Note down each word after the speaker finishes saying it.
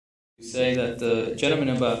Say that the gentleman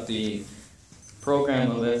about the program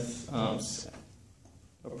of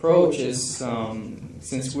approach is,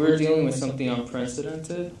 since we're dealing with something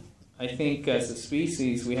unprecedented, I think as a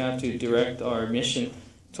species we have to direct our mission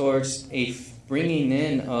towards a bringing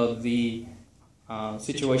in of the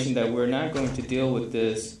situation that we're not going to deal with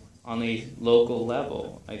this on a local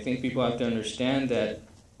level. I think people have to understand that,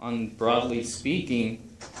 on broadly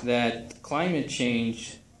speaking, that climate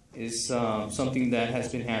change is something that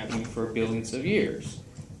has been happening for billions of years.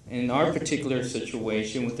 In our particular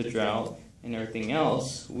situation with the drought and everything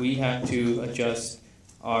else, we have to adjust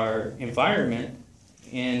our environment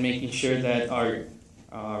and making sure that our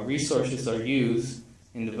resources are used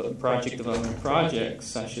in the project development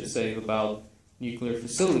projects, I should say, about nuclear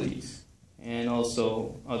facilities, and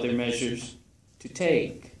also other measures to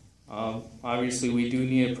take. Obviously, we do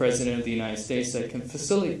need a president of the United States that can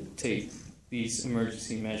facilitate these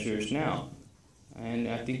emergency measures now. And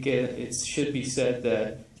I think it should be said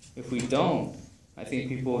that if we don't, I think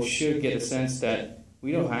people should get a sense that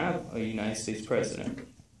we don't have a United States president.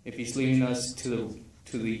 If he's leading us to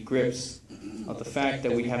the grips of the fact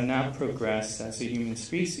that we have not progressed as a human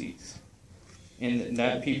species. And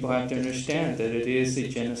that people have to understand that it is a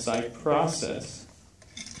genocide process.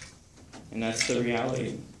 And that's the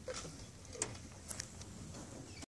reality.